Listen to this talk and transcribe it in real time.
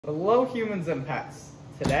Hello, humans and pets.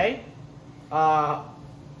 Today,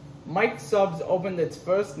 Mike Subs opened its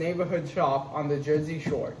first neighborhood shop on the Jersey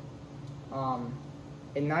Shore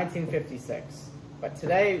in 1956. But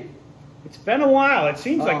today, it's been a while. It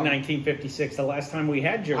seems like 1956, the last time we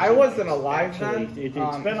had Jersey. I wasn't Mike's, alive actually. then.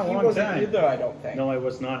 It's been a long he wasn't time. either, I don't think. No, I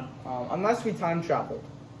was not. Unless we time traveled.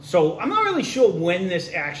 So I'm not really sure when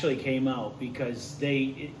this actually came out because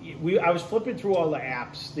I was flipping through all the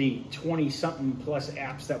apps, the 20-something plus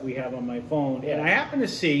apps that we have on my phone, and I happened to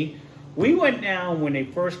see we went down when they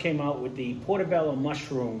first came out with the Portabella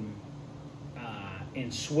mushroom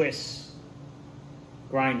and Swiss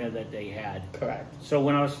grinder that they had. Correct. So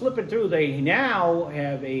when I was flipping through, they now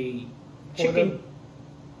have a chicken.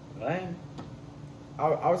 What?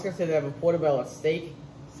 I was gonna say they have a Portabella steak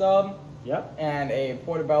sub. Yep. And a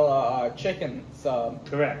Portabella chicken sub.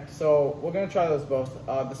 Correct. So we're gonna try those both.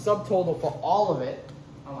 The subtotal for all of it,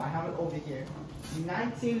 I have it over here,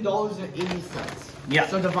 $19.80. Yeah.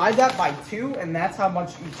 So divide that by 2, and that's how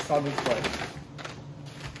much each sub is worth.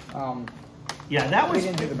 Yeah, that was. We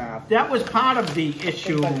didn't do the math. That was part of the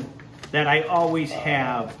issue that I always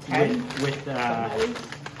have with.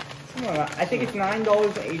 I think it's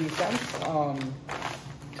 $9.80.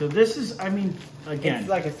 So this is, I mean, again, it's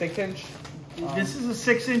like a 6-inch. This is a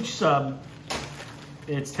 6-inch sub.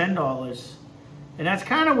 It's $10, and that's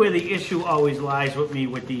kind of where the issue always lies with me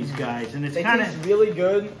with these guys. And it's kind of really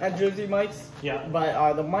good at Jersey Mike's. Yeah.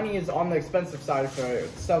 But the money is on the expensive side for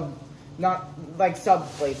sub, not like sub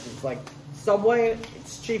places like Subway.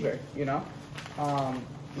 It's cheaper, you know.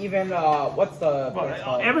 Even what's the place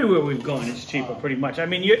called? Everywhere we've gone, it's cheaper, pretty much. I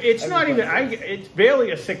mean, it's not even. It's barely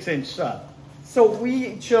a 6-inch sub. So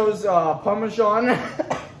we chose Parmesan,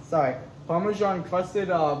 Parmesan crusted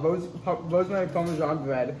rosemary Parmesan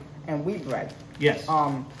bread and wheat bread. Yes.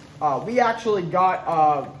 We actually got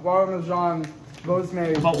Parmesan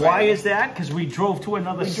rosemary bread. But why is that? Because we drove to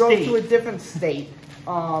another state. We drove to a different state.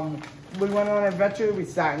 We went on an adventure. We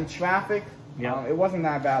sat in traffic. Yeah. It wasn't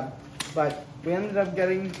that bad, but we ended up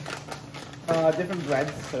getting different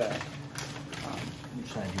breads today.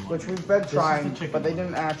 Which we've been trying, but they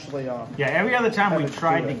didn't actually. Yeah, every other time we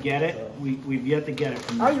tried to get it, we've yet to get it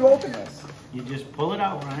from. How do you open this? You just pull it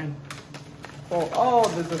out, Ryan. Oh,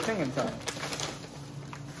 there's a thing inside.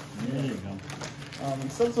 There you go.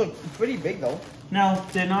 Those look pretty big though. No,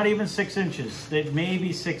 they're not even 6 inches. They may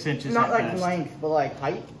be 6 inches. Not like best. length, but like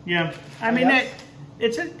height. Yeah, I mean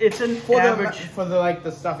it's an for average for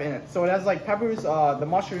the stuff in it. So it has like peppers, the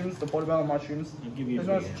mushrooms, the Portabella mushrooms. I'll give you this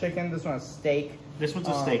one's chicken. This one's steak. This one's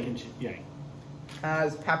a steak and yeah.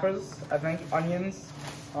 Has peppers, I think, onions,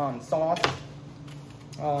 sauce.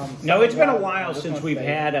 No, it's been a while since we've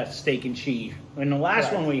had a steak and cheese. And the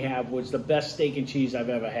last one we had was the best steak and cheese I've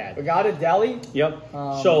ever had. We got a deli. Yep.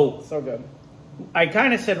 So good. I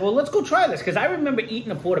kind of said, well, let's go try this. Because I remember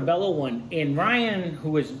eating a Portabella one. And Ryan,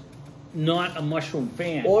 who is not a mushroom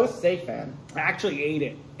fan. Or a steak fan. Actually ate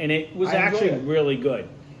it. And it was actually really good.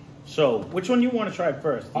 So, which one do you want to try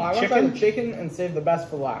first? I want to try the chicken and save the best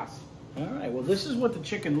for last. All right. Well, this is what the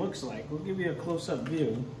chicken looks like. We'll give you a close-up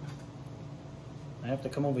view. I have to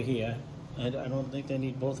come over here. I don't think they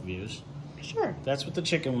need both views. Sure. That's what the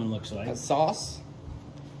chicken one looks like. A sauce.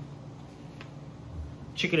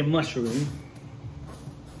 Chicken and mushroom.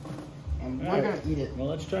 And we're going to eat it. Well,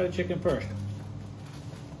 let's try the chicken first.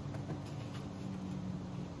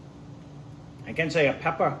 I can say a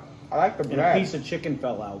pepper I like the bread. and a piece of chicken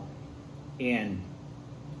fell out. And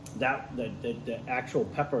that the actual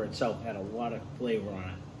pepper itself had a lot of flavor on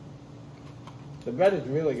it. The bread is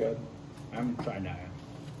really good. I haven't tried that yet.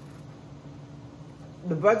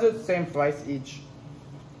 The breads are the same price each.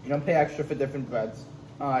 You don't pay extra for different breads.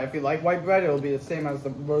 If you like white bread, it'll be the same as the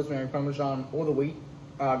rosemary Parmesan or the wheat.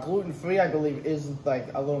 Gluten-free, I believe, is like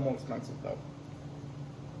a little more expensive though.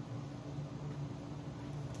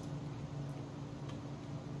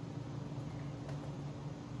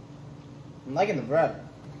 I'm liking the bread.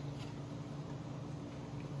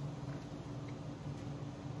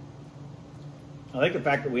 I like the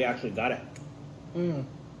fact that we actually got it. Me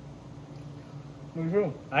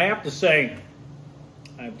too. I have to say,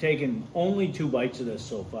 I've taken only 2 bites of this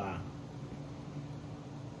so far.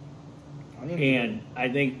 And I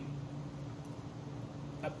think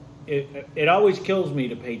it always kills me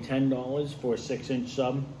to pay $10 for a 6-inch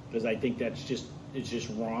sub because I think it's just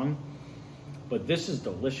wrong. But this is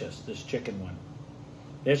delicious, this chicken one.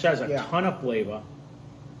 This has a ton of flavor.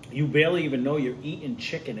 You barely even know you're eating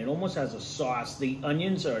chicken. It almost has a sauce. The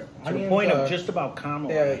onions are to the point of just about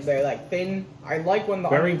caramelized. They're like thin. I like when the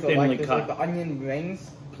onions are like, like the onion rings.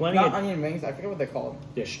 Not onion rings. I forget what they're called.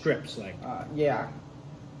 They're strips, like. Yeah.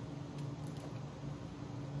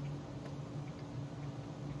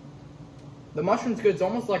 The mushroom's good. It's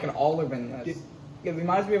almost like an olive in this. It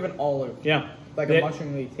reminds me of an olive. Yeah. Like a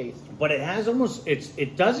mushroomy taste. But it has almost,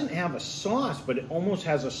 it doesn't have a sauce, but it almost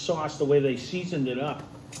has a sauce the way they seasoned it up.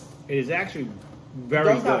 It is actually very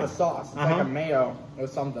good. It does have a sauce. It's like a mayo or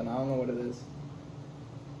something. I don't know what it is.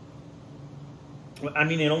 I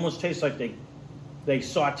mean, it almost tastes like they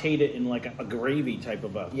sauteed it in like a gravy type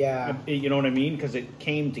of a... Yeah. You know what I mean? Because it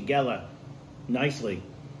came together nicely.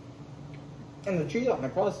 And the cheese on the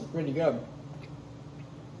crust is pretty good.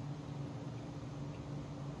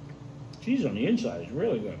 Cheese on the inside is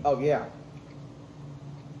really good. Oh, yeah.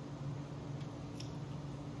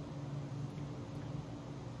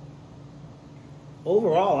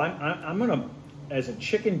 Overall, I'm gonna, as a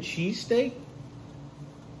chicken cheesesteak,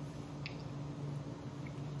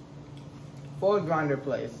 For a grinder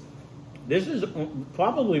place. this is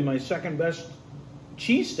probably my second best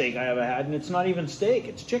cheesesteak I ever had, and it's not even steak;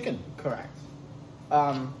 it's chicken. Correct.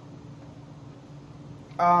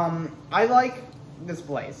 I like this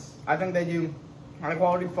place. I think they do high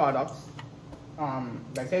quality products.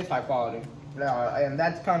 They taste high quality, and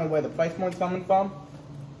that's kind of where the price point's coming from.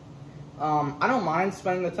 I don't mind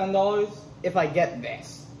spending the $10 if I get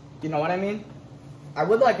this. You know what I mean? I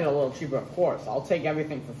would like it a little cheaper, of course. I'll take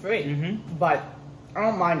everything for free, but I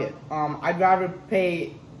don't mind it. I'd rather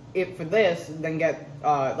pay it for this than get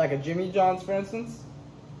like a Jimmy John's, for instance.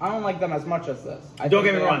 I don't like them as much as this. Don't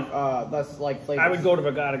get me wrong. Less like flavors. I would go to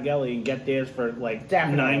Vagata and get theirs for like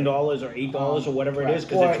Definitely. $9 or $8 or whatever it is,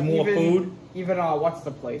 because Or it's more food. Even what's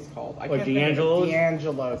the place called? I Like can't think of it. D'Angelo's?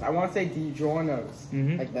 D'Angelo's. I want to say DiGiorno's,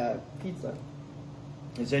 like the pizza.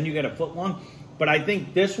 And then you get a foot long. But I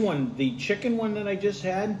think this one, the chicken one that I just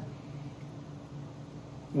had,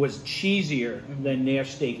 was cheesier than their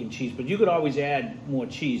steak and cheese. But you could always add more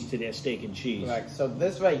cheese to their steak and cheese. Right. So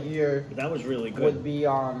this right here But that was really good. would be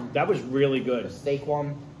That was really the good. steak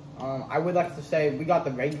one. I would like to say we got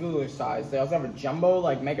the regular size. They also have a jumbo,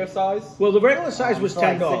 like mega size. Well, the regular size was for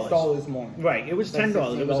like $10. $6 more. Right, it was Like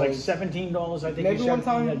 $10. It was like $16. $17, I think Maybe you said. one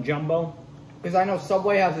time- That jumbo. Because I know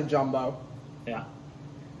Subway has a jumbo. Yeah.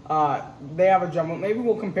 They have a jumbo. Maybe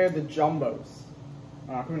we'll compare the jumbos.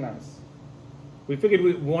 Who knows? We figured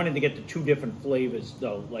we wanted to get the two different flavors,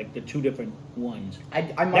 though, like the two different ones. I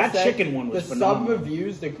must That say, chicken one was the phenomenal. sub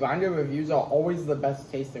reviews, the grinder reviews are always the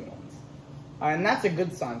best tasting ones. And that's a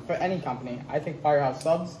good sign for any company. I think Firehouse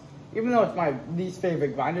Subs, even though it's my least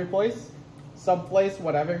favorite grinder place, sub place,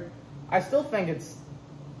 whatever, I still think it's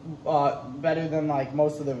better than like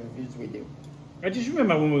most of the reviews we do. I just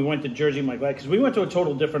remember when we went to Jersey Mike, because we went to a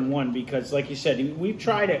total different one because, like you said, we've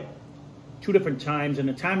tried it two different times, and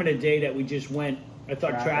the time of the day that we just went, I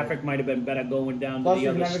thought traffic might have been better going down Plus, to the we've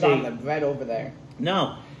other never state. gotten the bread over there.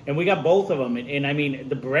 No, and we got both of them, and I mean,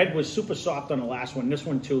 the bread was super soft on the last one. This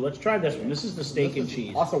one too. Let's try this one. This is the steak This and is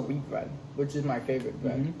cheese. Also wheat bread, which is my favorite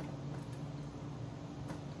bread. Mhm.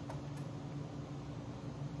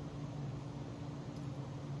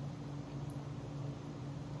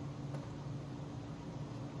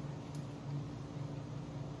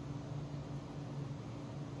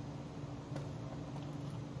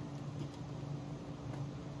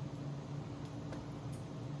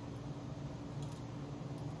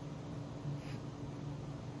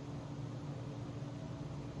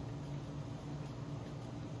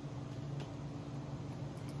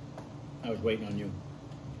 I was waiting on you.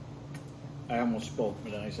 I almost spoke,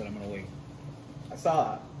 but then I said I'm going to wait. I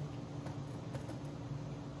saw that.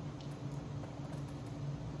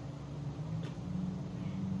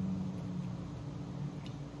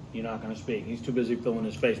 You're not going to speak. He's too busy filling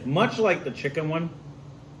his face. Much like the chicken one,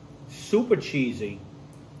 super cheesy,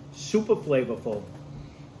 super flavorful.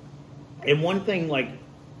 And one thing, like,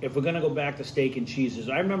 if we're going to go back to steak and cheeses,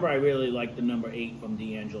 I remember I really liked the number 8 from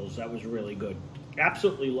D'Angelo's. That was really good.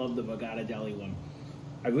 Absolutely love the Vagata Deli one.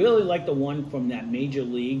 I really like the one from that Major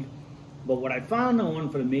League, but what I found the one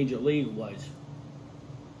for the Major League was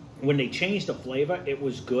when they changed the flavor, it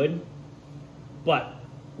was good, but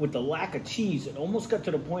with the lack of cheese, it almost got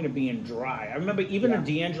to the point of being dry. I remember even the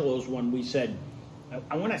D'Angelo's one, we said,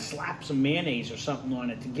 I want to slap some mayonnaise or something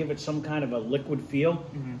on it to give it some kind of a liquid feel.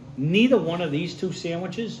 Mm-hmm. Neither one of these two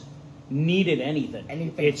sandwiches needed anything.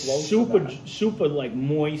 It's close to super, that. super like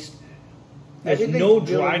moist. There's Everything's no really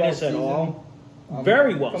dryness well at all. seasoned.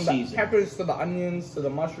 Very well From seasoned. the peppers to the onions to the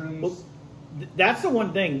mushrooms. Well, that's the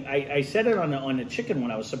one thing I said it on the chicken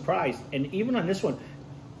one. I was surprised, and even on this one,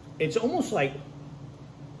 it's almost like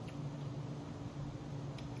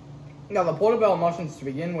Now, the Portabella mushrooms to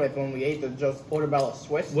begin with, when we ate the just Portabella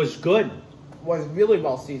Swiss, was good. was really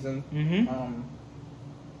well seasoned. Mm-hmm.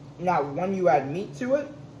 Now, when you add meat to it,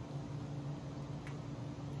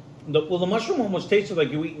 The mushroom almost tasted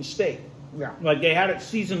like you eating steak. Yeah. Like they had it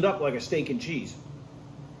seasoned up like a steak and cheese.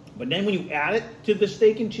 But then when you add it to the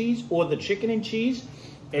steak and cheese or the chicken and cheese,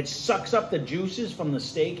 it sucks up the juices from the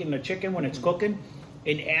steak and the chicken when it's cooking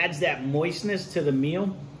and adds that moistness to the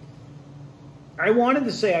meal. I wanted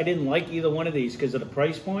to say I didn't like either one of these because of the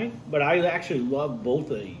price point, but I actually love both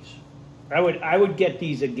of these. I would get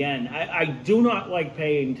these again. I do not like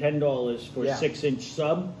paying $10 for a 6-inch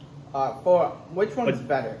sub. For which one's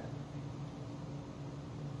better?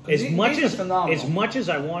 As much as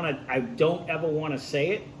I don't ever want to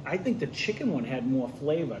say it, I think the chicken one had more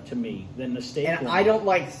flavor to me than the steak one. And I don't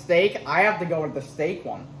like steak. I have to go with the steak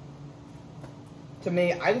one. To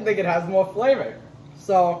me, I think it has more flavor.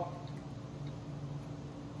 So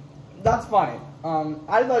that's funny.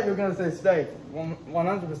 I thought you were gonna say steak,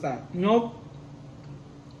 100%. Nope.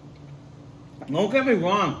 Don't get me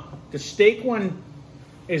wrong. The steak one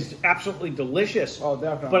is absolutely delicious. Oh,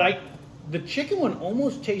 definitely. But the chicken one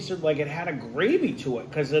almost tasted like it had a gravy to it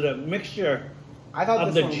because of the mixture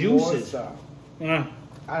of the juices. Yeah.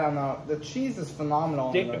 I don't know. The cheese is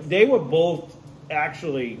phenomenal. They were both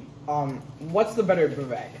actually. What's the better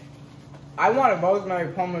bread? I want a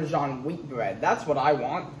rosemary parmesan wheat bread. That's what I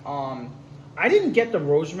want. I didn't get the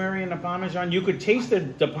rosemary and the parmesan. You could taste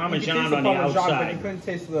the parmesan on the outside. But you couldn't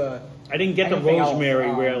taste the. I didn't get the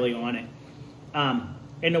rosemary really on it.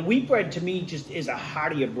 And the wheat bread to me just is a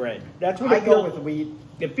heartier bread. That's what I go with wheat.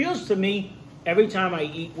 It feels to me every time I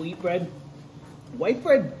eat wheat bread. White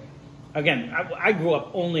bread, again, I grew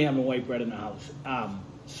up only having white bread in the house.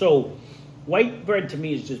 So white bread to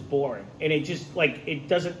me is just boring, and it just it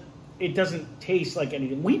doesn't taste like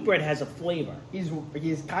anything. Wheat bread has a flavor. He's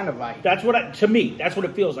kind of right. That's what to me. That's what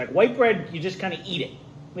it feels like. White bread, you just kind of eat it.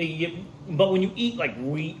 But when you eat like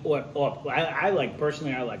wheat or I like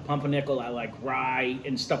personally, I like pumpernickel, I like rye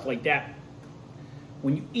and stuff like that.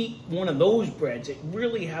 When you eat one of those breads, it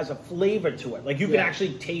really has a flavor to it. Like you can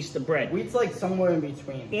actually taste the bread. Wheat's like somewhere in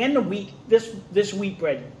between. And the wheat, this wheat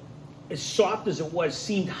bread, as soft as it was,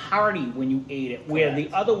 seemed hearty when you ate it. Where the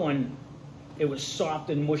other one, it was soft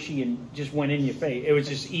and mushy and just went in your face. It was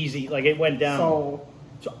just easy, like it went down.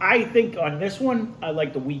 So I think on this one, I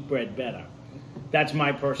like the wheat bread better. That's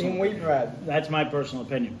my personal. Team wheat bread. That's my personal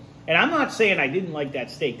opinion. And I'm not saying I didn't like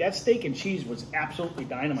that steak. That steak and cheese was absolutely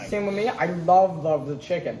dynamite. Same with me. I love the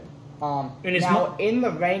chicken. And it's now in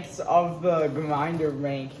the ranks of the grinder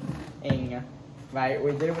ranking, right?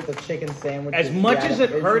 We did it with the chicken sandwich. As much as it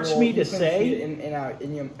hurts me to say,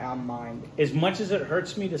 in your mind. As much as it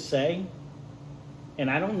hurts me to say,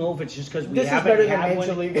 and I don't know if it's just because we haven't had one. This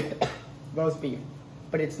is better had than Major League roast beef,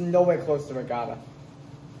 but it's nowhere close to regatta.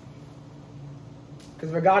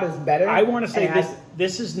 Because regatta is better. I want to say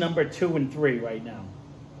this is number 2 and 3 right now.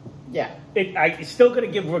 Yeah. I'm still going to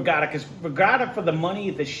give regatta because regatta for the money,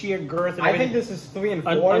 the sheer girth. And I think this is 3 and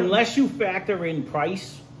 4. Unless you factor in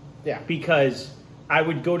price. Yeah. Because I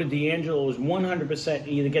would go to D'Angelo's 100%,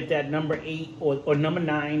 either get that number 8 or number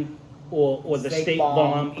 9 or the steak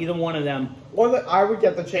bomb, either one of them. Or I would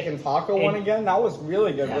get the chicken taco one again. That was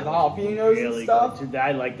really good with jalapenos and stuff. Good.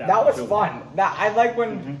 I like that. That was fun. I like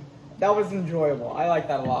when that was enjoyable. I like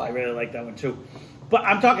that a lot. I really like that one too. But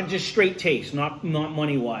I'm talking just straight taste, not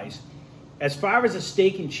money wise. As far as the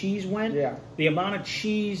steak and cheese went, the amount of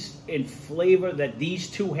cheese and flavor that these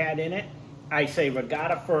two had in it, I say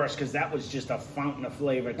regatta first because that was just a fountain of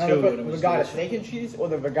flavor too. The regatta steak and cheese or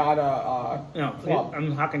the regatta club?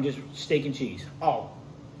 I'm talking just steak and cheese. Oh,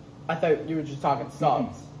 I thought you were just talking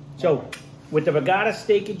subs. So with the regatta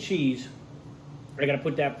steak and cheese, I gotta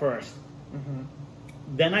put that first.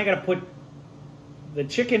 Then I gotta put the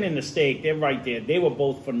chicken and the steak. They're right there. They were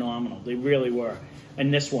both phenomenal. They really were.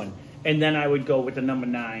 And this one. And then I would go with the number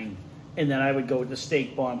 9. And then I would go with the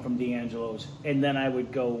steak bomb from D'Angelo's. And then I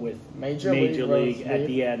would go with Major League at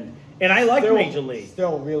the end. And I like Major League.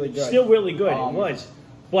 Still really good. Still really good. It was.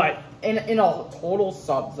 But in a total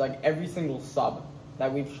subs, like every single sub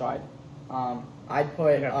that we've tried, I'd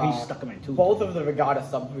put stuck in my tooth. Both of the regatta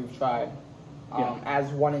subs we've tried as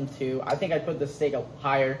 1 and 2. I think I'd put the steak up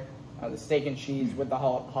higher. The steak and cheese with the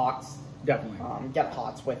hots. Definitely. Get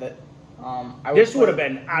hots with it. This would have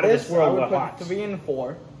been out of this world with I would hots. put 3 and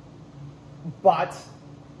 4. But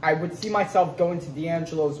I would see myself going to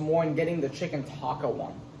D'Angelo's more and getting the chicken taco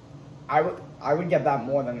one. I would get that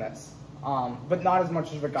more than this. But not as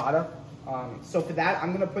much as regatta. So for that,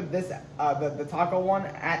 I'm gonna put this the taco one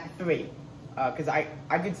at 3. Because I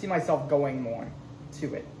could see myself going more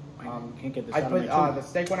to it. Can't get this I'd put the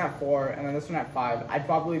steak one at 4 and then this one at 5. I'd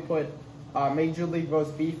probably put Major League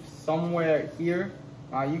roast beef somewhere here.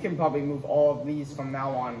 You can probably move all of these from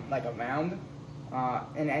now on like around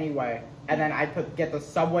in any way. And then I'd get the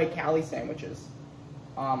Subway Cali sandwiches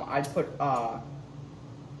I'd put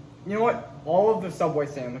you know what? All of the Subway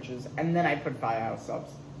sandwiches, and then I put Firehouse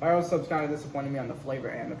subs. Firehouse subs kind of disappointed me on the flavor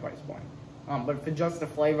and the price point. But for just the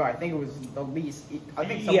flavor, I think it was the least. I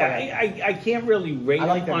think Subway. Yeah, I can't really rate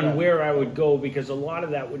like on where I would go because a lot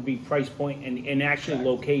of that would be price point and actually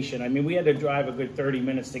location. I mean, we had to drive a good 30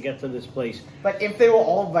 minutes to get to this place. But if they were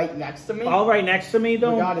all right next to me, all right next to me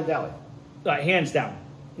though, Regatta Deli, hands down.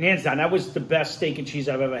 Hands down, that was the best steak and cheese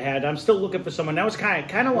I've ever had. I'm still looking for someone. That was kind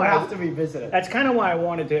of we'll why have to revisit it. That's kind of why I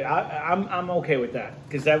wanted to. I'm okay with that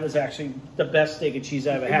because that was actually the best steak and cheese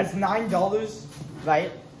I ever had. It was $9,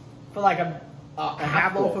 right, for like a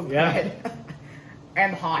half loaf of bread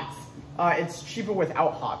and hots. It's cheaper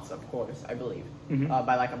without hots, of course, I believe,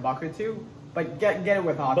 by like $1 or $2. But get it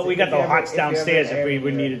with hots. But we got the hots downstairs if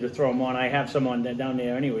we needed to throw them on. I have some on down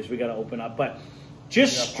there anyways. We got to open up, but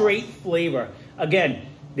just straight flavor again.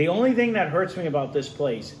 The only thing that hurts me about this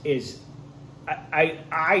place is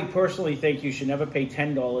I personally think you should never pay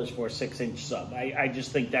 $10 for a 6-inch sub. I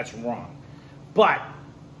just think that's wrong. But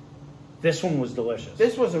this one was delicious.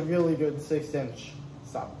 This was a really good 6-inch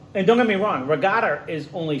sub. And don't get me wrong, Regatta is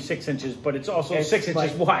only 6 inches, but it's also 6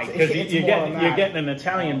 inches wide because you're getting an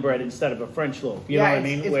Italian bread instead of a French loaf. You know what I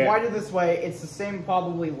mean? It's wider this way. It's the same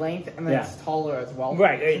probably length, and then it's taller as well.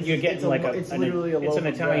 Right, you're getting it's literally a loaf an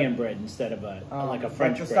Italian bread instead of like a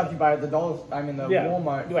French bread. The stuff you buy at the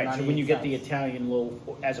Walmart. Right, so when you get the Italian loaf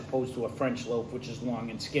as opposed to a French loaf, which is long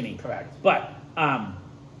and skinny. Correct. But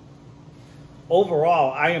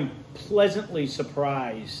overall, I am pleasantly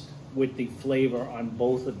surprised with the flavor on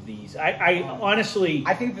both of these. I honestly...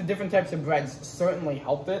 I think the different types of breads certainly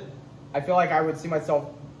helped it. I feel like I would see myself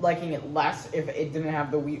liking it less if it didn't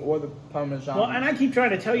have the wheat or the Parmesan. Well, and I keep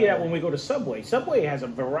trying to tell you that when we go to Subway. Subway has a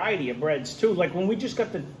variety of breads, too. Like when we just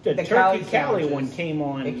got the turkey Cali one came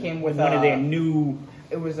on. It came with one of their new...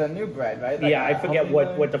 It was a new bread, right? Like I forget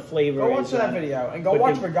what the flavor is. Go watch that video and go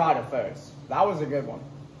watch Regatta first. That was a good one.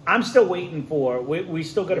 I'm still waiting for. We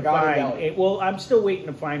still got to find. I'm still waiting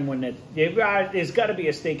to find one that there's got to be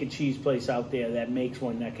a steak and cheese place out there that makes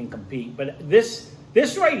one that can compete. But this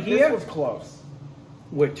right here, this was close.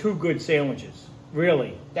 Were two good sandwiches.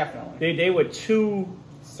 Really, definitely. They were two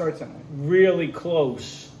certainly really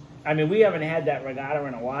close. I mean, we haven't had that Regatta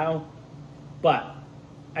in a while, but.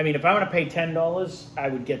 I mean, if I'm going to pay $10, I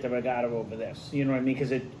would get the Regatta over this. You know what I mean?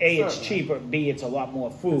 Because it's cheaper. B, it's a lot more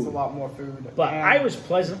food. It's a lot more food. But I was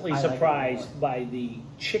pleasantly surprised by the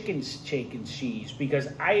chicken steak and cheese because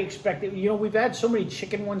I expected. You know, we've had so many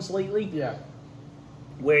chicken ones lately. Yeah.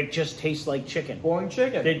 Where it just tastes like chicken. Boring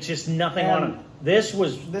chicken. There's just nothing on them. This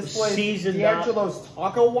was seasoned up. D'Angelo's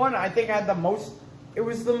taco one, I think, had the most. It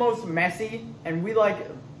was the most messy, and we like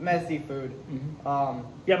messy food.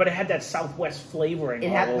 Yeah, but it had that Southwest flavoring.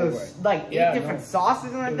 It had those eight different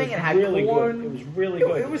sauces and everything. It had really corn. Good. It was really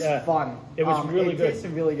good. It was fun. It was really good. It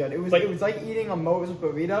tasted really good. It was like eating a Moe's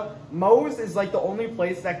burrito. Moe's is like the only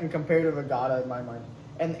place that can compare to Regatta in my mind,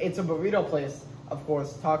 and it's a burrito place, of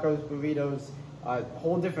course. Tacos, burritos, a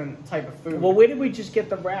whole different type of food. Well, where did we just get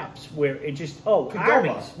the wraps? Where it just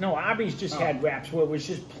Arby's. No, Arby's just had wraps where it was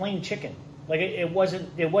just plain chicken. Like it wasn't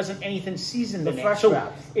anything seasoned in it. The fresh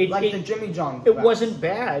wraps, the Jimmy John. It wasn't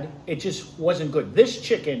bad. It just wasn't good. This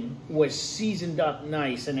chicken was seasoned up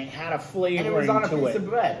nice, and it had a flavoring to it. And it was on a piece of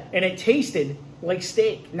bread. And it tasted like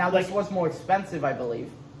steak. Now this was more expensive, I believe.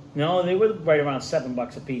 No, they were right around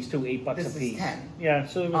 $7 a piece, $8 a piece. This is 10. Yeah,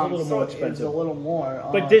 so it was a little more expensive. It was a little more.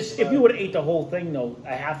 But this, if you would have ate the whole thing, though,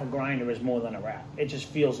 a half a grinder is more than a wrap. It just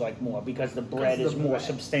feels like more because the bread is more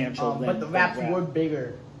substantial. But the wraps were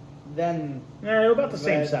bigger. Then they were about the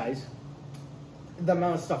same size. The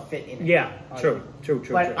amount of stuff fit in it. Yeah, true.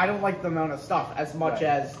 But I don't like the amount of stuff as much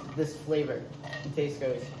as this flavor and taste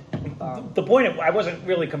goes. The point I wasn't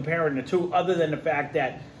really comparing the two, other than the fact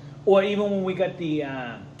that, or even when we got the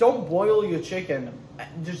don't boil your chicken,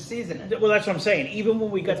 just season it. Well, that's what I'm saying. Even when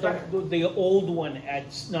we got the old one at,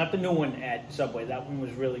 not the new one at Subway, that one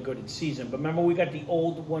was really good and seasoned. But remember, we got the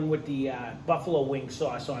old one with the buffalo wing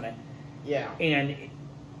sauce on it. Yeah, and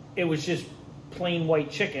it was just plain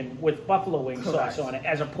white chicken with buffalo wing sauce on it,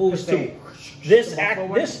 as opposed to this.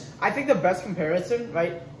 I think the best comparison,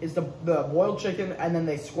 right, is the boiled chicken, and then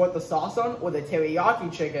they squirt the sauce on, or the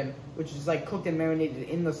teriyaki chicken, which is like cooked and marinated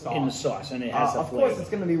in the sauce. In the sauce, and it has the flavor. Of course, it's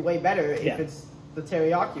going to be way better if it's the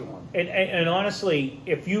teriyaki one. And honestly,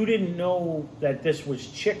 if you didn't know that this was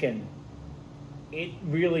chicken, it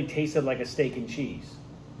really tasted like a steak and cheese.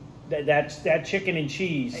 That chicken and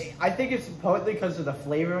cheese. I think it's partly because of the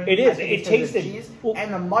flavor. It is. It tasted cheese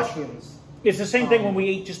and the mushrooms. It's the same thing when we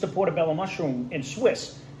ate just the portobello mushroom in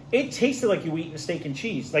Swiss. it tasted like you were eating steak and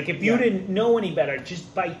cheese. Like if you Yeah. didn't know any better,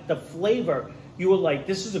 just by the flavor, you were like,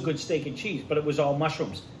 "This is a good steak and cheese," but it was all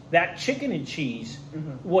mushrooms. That chicken and cheese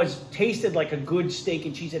tasted like a good steak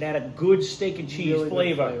and cheese. It had a good steak and cheese Really good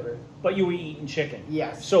flavor, but you were eating chicken.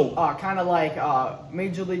 Yes. So kind of like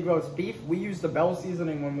Major League roast beef. We use the Bell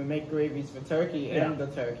seasoning when we make gravies for turkey and the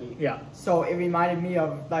turkey. Yeah. So it reminded me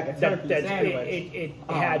of like a turkey sandwich. It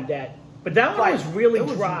had that, but that one was really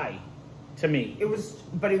dry to me.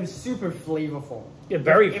 But it was super flavorful. Yeah,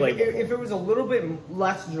 very If flavorful. it was a little bit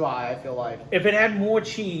less dry, I feel like. If it had more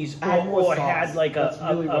cheese Had more or sauce. had like That's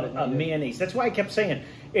really what it a needed. mayonnaise. That's why I kept saying.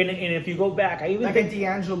 And if you go back, I even Like a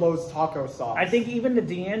D'Angelo's taco sauce. I think even the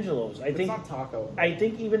D'Angelo's. It's not taco. I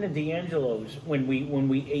think even the D'Angelo's when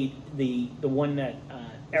we ate the one that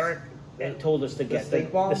Eric told us to get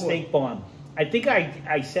steak bomb? the steak bomb. I think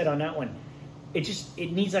I said on that one, it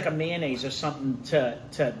needs like a mayonnaise or something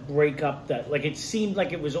to break up the, like it seemed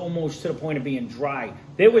like it was almost to the point of being dry.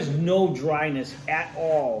 There was no dryness at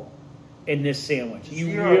all in this sandwich.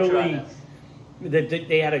 Zero dryness.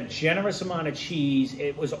 They had a generous amount of cheese.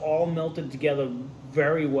 It was all melted together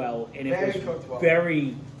very well, and it Very was cooked well.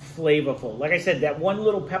 very flavorful. Like I said, that one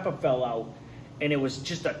little pepper fell out, and it was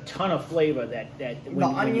just a ton of flavor that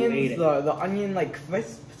when you ate it. The onion like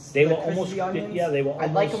crisps. They the were almost- crispy onions. yeah, they were I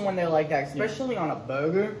like almost- them when they're like that, especially on a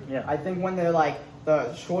burger. Yeah. I think when they're like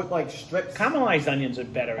the short like strips. Caramelized onions are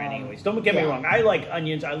better, anyways. Don't get me yeah. wrong. I like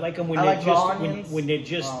onions. I like them when I they're like just raw onions. when they're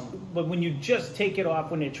just. But when you just take it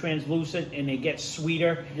off when they're translucent and they get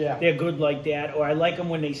sweeter, Yeah. they're good like that. Or I like them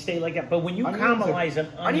when they stay like that. But when you Onions caramelize are, an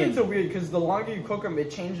onion, onions are weird because the longer you cook them,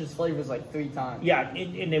 it changes flavors like 3 times. yeah,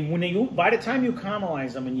 and then when by the time you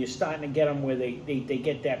caramelize them and you're starting to get them where they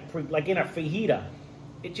get that like in a fajita,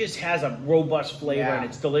 it just has a robust flavor Yeah. and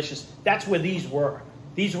it's delicious. That's where these were.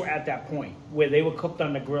 These were at that point where they were cooked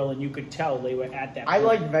on the grill and you could tell they were at that point. I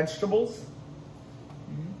like vegetables.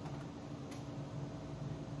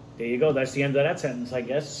 There you go. That's the end of that sentence, I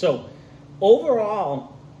guess. So,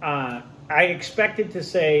 overall, I expected to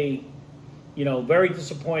say, very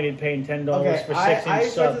disappointed paying $10 Okay, for I 6-inch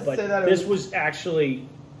expected sub, to but say that this was actually.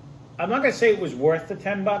 I'm not gonna say it was worth the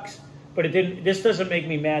 $10, but it didn't. This doesn't make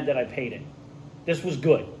me mad that I paid it. This was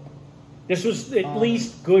good. This was at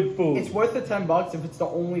least good food. It's worth the $10 if it's the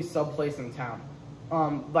only sub place in town.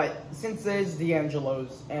 But since there's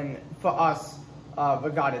D'Angelo's and for us,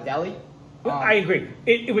 Regatta Deli. I agree.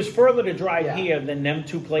 It was further to drive Yeah. here than them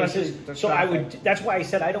two places. Especially the So I would. traffic. That's why I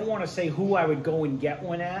said I don't want to say who I would go and get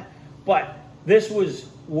one at, but this was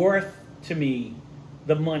worth to me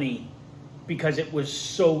the money because it was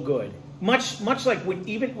so good. Much like when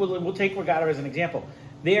we'll take Regatta as an example.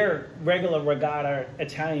 Their regular Regatta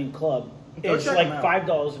Italian club Go is check like them out.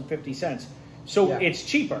 $5.50. So Yeah. it's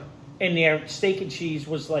cheaper. And their steak and cheese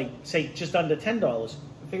was like, say, just under $10.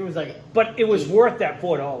 I think it was like. But it was worth that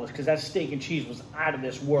 $4 because that steak and cheese was out of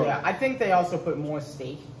this world. Yeah, I think they also put more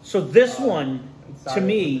steak. So this one, inside to of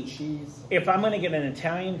me, the cheese. if I'm going to get an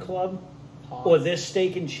Italian club Pause. or this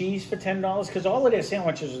steak and cheese for $10, because all of their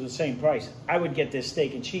sandwiches are the same price, I would get this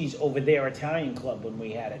steak and cheese over their Italian club when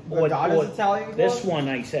we had it. Regatta's Italian club? This one,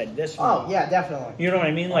 I said. This one. Oh yeah, definitely. You know what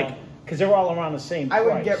I mean? Like, because they're all around the same I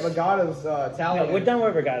price. would get Regatta's Italian. No, we're done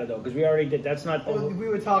with Regatta, though, because we already did. That's not... We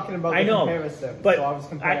were talking about I the know, comparison, but so I was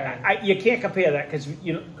comparing. you can't compare that because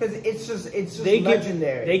Because it's just they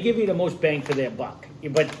legendary. They give you the most bang for their buck.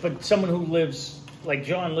 But someone who lives like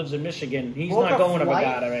John lives in Michigan, he's Book not a going to flight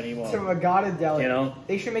Regatta anymore. To Regatta Deli, You know?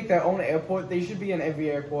 they should make their own airport. They should be in every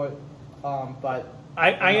airport. But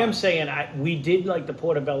I am saying we did like the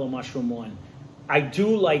Portabella mushroom one. I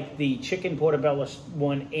do like the chicken Portabella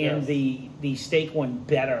one and Yes. the steak one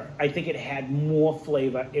better. I think it had more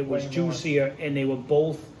flavor. It was Way more. juicier, and they were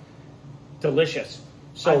both delicious.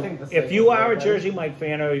 I So think the steak if you was are way a better. Jersey Mike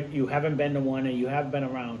fan or you haven't been to one or you have been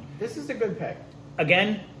around, this is a good pick.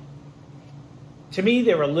 again, to me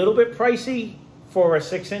they're a little bit pricey for a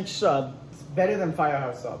 6-inch sub, It's better than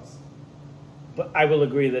Firehouse subs. but I will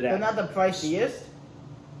agree to They're that. not the priciest.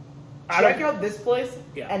 I Check don't- out this place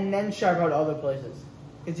Yeah. and then check out other places.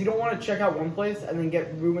 Because you don't want to check out one place and then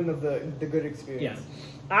get ruined of the good Yeah. experience.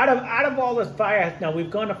 Out of all the now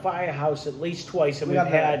we've gone to Firehouse at least twice, and We we've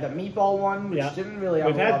got had the meatball one, which Yeah. didn't really have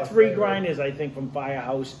We've a lot had of 3 flavor. grinders, I think, from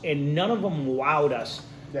Firehouse, and none of them wowed us.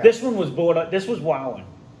 Yeah. This one was this was wowing.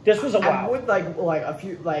 This was a I wow. would like a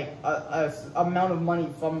few amount of money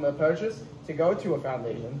from the purchase to go to a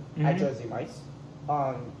foundation at Jersey Mike's.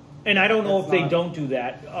 And I don't know It's if they not- don't do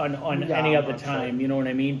that on Yeah, any I'm other not time. sure. You know what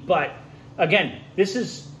I mean? But again, this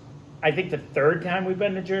is, I think, the 3rd time we've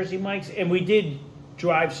been to Jersey Mike's, and we did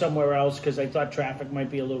drive somewhere else because I thought traffic might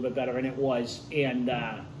be a little bit better, and it was. And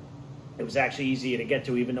It was actually easier to get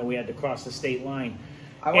to, even though we had to cross the state line.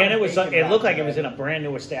 And It looked like it was in a brand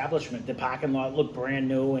new establishment. The parking lot looked brand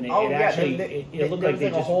new, and it looked like they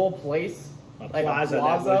a just whole place, like a plaza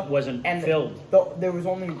that wasn't filled. There was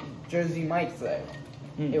only Jersey Mike's there.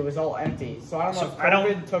 It was all empty. So I don't know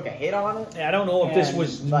if COVID took a hit on it. I don't know if this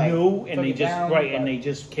was new and they just and they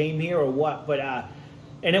just came here or what. But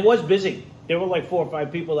and it was busy. There were like 4 or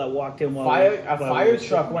 5 people that walked in. A fire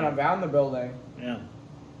truck went around the building. Yeah.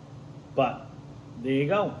 But there you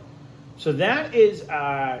go. So that is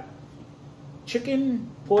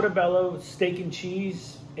chicken portobello steak and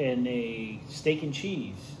cheese and a steak and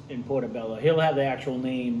cheese in Portabella. He'll have the actual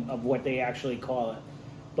name of what they actually call it,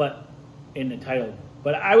 but in the title.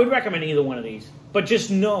 But I would recommend either one of these. But just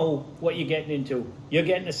know what you're getting into. You're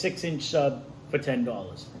getting a 6-inch sub for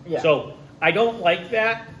 $10. Yeah. So I don't like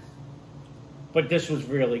that, but this was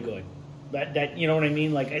really good. That you know what I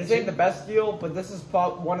mean? Like, this ain't the best deal, but this is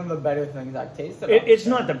one of the better things I've tasted. It's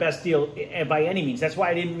not the best deal by any means. That's why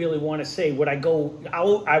I didn't really want to say would I go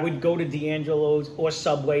out. I would go to D'Angelo's or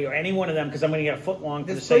Subway or any one of them because I'm going to get a foot long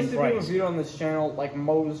for the same price. This place reviewed on this channel, like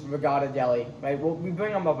Moe's Regatta Deli, right? We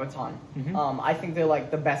bring them up a ton. I think they're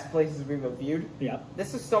like the best places we reviewed. Yeah.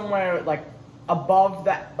 This is somewhere like above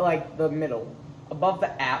that, like the middle. Above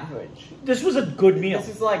the average. This was a good meal. This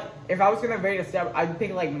is like, if I was going to rate a step, I'd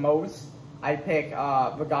pick like Moe's. I'd pick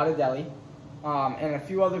Regatta Deli, and a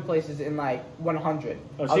few other places in like 100.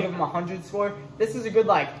 I'll give them a 100 score. This is a good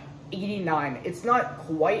like 89. It's not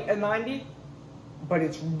quite a 90, but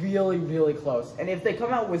it's really, really close. And if they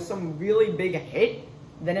come out with some really big hit,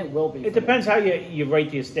 then it will be. It depends how you rate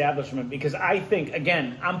the establishment, because I think,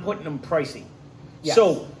 again, I'm putting them pricey. Yes.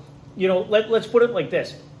 So, you know, let's put it like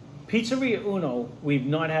this. Pizzeria Uno, we've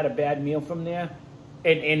not had a bad meal from there,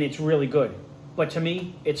 and it's really good. But to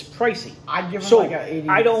me, it's pricey. I'd give them like an 86.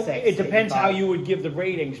 I don't. It depends 85. How you would give the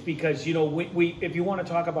ratings, because you know, we if you want to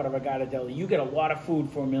talk about a Regatta Deli, you get a lot of food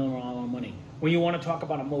for $1 million of money. When you want to talk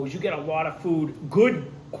about a Moe's, you get a lot of food, good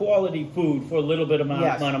quality food for a little bit amount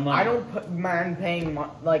of money. I don't mind paying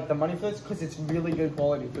like the money for this because it's really good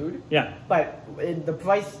quality food. Yeah. But the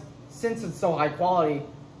price, since it's so high quality,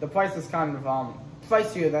 the price is kind of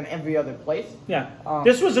pricier than every other place. Yeah.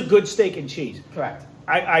 This was a good steak and cheese. Correct.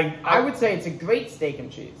 I would say it's a great steak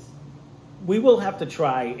and cheese. We will have to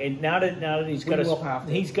try, and now that he's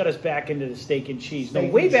got us back into the steak and cheese. Now,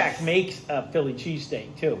 Wayback makes a Philly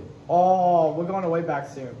cheesesteak too. Oh, we're going to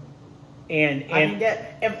Wayback soon. And I can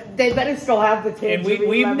get. They better still have the taste. And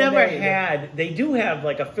we've never had. They do have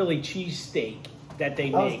like a Philly cheesesteak that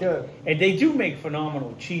they make, good. And they do make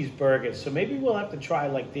phenomenal cheeseburgers. So maybe we'll have to try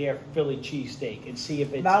like their Philly cheesesteak and see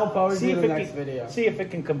if it's. That'll probably be the next video. See if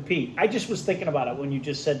it can compete. I just was thinking about it when you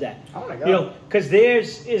just said that. Oh my god! You know, because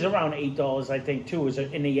theirs is around $8, I think, too, is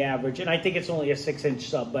in the average, and I think it's only a 6-inch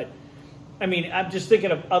sub. But I mean, I'm just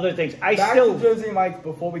thinking of other things. Back to Jersey Mike's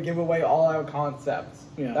before we give away all our concepts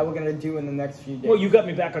that we're gonna do in the next few days. Well, you got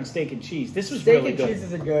me back on steak and cheese. This was really good. Steak and cheese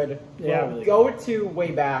is a good. Yeah, really go to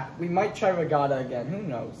Wayback. We might try Regatta again. Who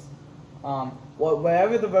knows?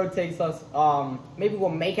 Wherever the road takes us, maybe we'll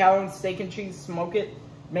make our own steak and cheese, smoke it,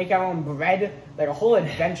 make our own bread, like a whole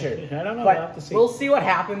adventure. I don't know. But we'll have to see. We'll see what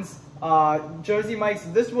happens. Jersey Mike's,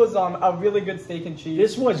 this was a really good steak and cheese.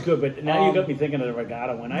 This was good, but now you got me thinking of the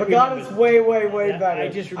Regatta one. Regatta's way better. I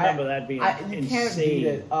just remember that being insane. You can't beat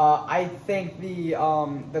it. I think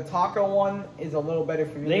the taco one is a little better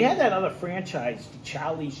for me. They had that other franchise,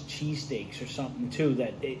 Charlie's Cheesesteaks or something too,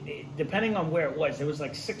 that depending on where it was, there was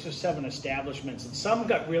like 6 or 7 establishments, and some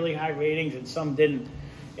got really high ratings and some didn't.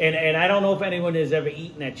 And I don't know if anyone has ever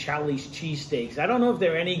eaten at Charlie's Cheesesteaks. I don't know if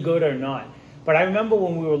they're any good or not. But I remember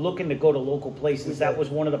when we were looking to go to local places, that was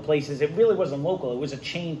one of the places. It really wasn't local. It was a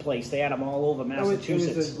chain place. They had them all over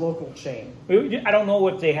Massachusetts. It was a local chain. I don't know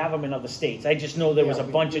if they have them in other states. I just know there was a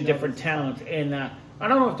bunch of different towns. And I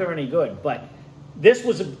don't know if they're any good. But this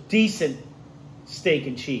was a decent steak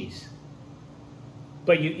and cheese.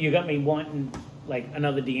 But you got me wanting like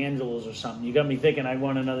another D'Angelo's or something. You got me thinking I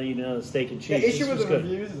want another steak and cheese. The issue with the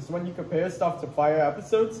reviews is when you compare stuff to prior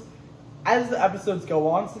episodes, as the episodes go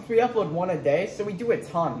on, since we upload one a day, so we do a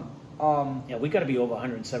ton. Yeah, we got to be over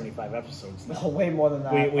 175 episodes now. Oh, way more than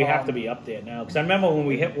that. We have to be up there now. Because I remember when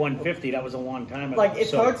we hit 150, that was a long time ago. Like,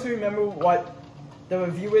 it's hard to remember what the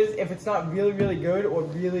review is if it's not really, really good or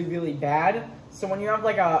really, really bad. So when you have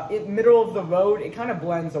like a middle of the road, it kind of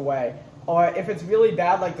blends away. Or if it's really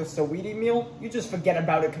bad, like the Saweetie meal, you just forget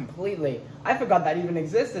about it completely. I forgot that even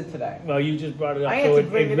existed today. Well, you just brought it up. I had to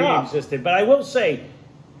bring it up. Existed. But I will say,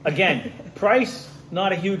 again, price,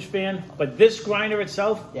 not a huge fan, but this grinder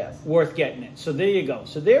itself, yes, worth getting it. So there you go.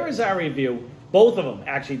 So there is our review. Both of them,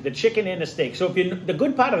 actually, the chicken and the steak. So the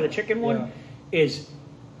good part of the chicken one is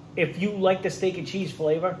if you like the steak and cheese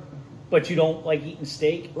flavor, but you don't like eating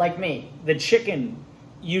steak. Like me. The chicken,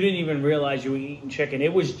 you didn't even realize you were eating chicken.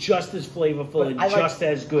 It was just as flavorful and just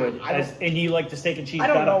as good. And you like the steak and cheese I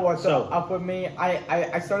don't better. know what's up with me.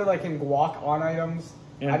 I started liking guac on items.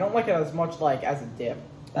 Yeah. I don't like it as much like as a dip.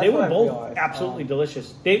 They were both absolutely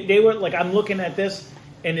delicious. They were like, I'm looking at this,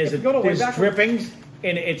 and there's drippings.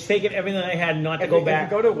 And it's taken everything I had not to go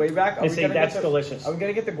back. If you go to Wayback, that's delicious. Are we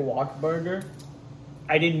gonna get the guac burger?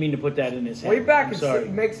 I didn't mean to put that in his head. Wayback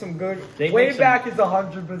makes some good. Wayback is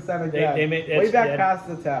 100% again. Wayback passed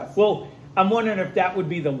the test. Well, I'm wondering if that would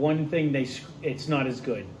be the one thing it's not as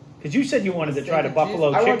good. Because you said you wanted to try the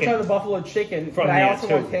buffalo chicken. I want to try the buffalo chicken, but I also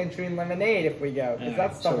want tangerine lemonade if we go. Because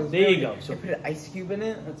that stuff is there you go. So put an ice cube in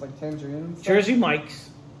it. It's like tangerine. Jersey Mike's.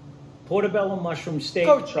 Portabella mushroom steak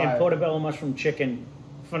and portobello mushroom chicken,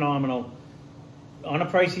 phenomenal. On a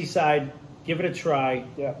pricey side, give it a try.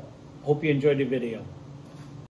 Yeah. Hope you enjoyed the video.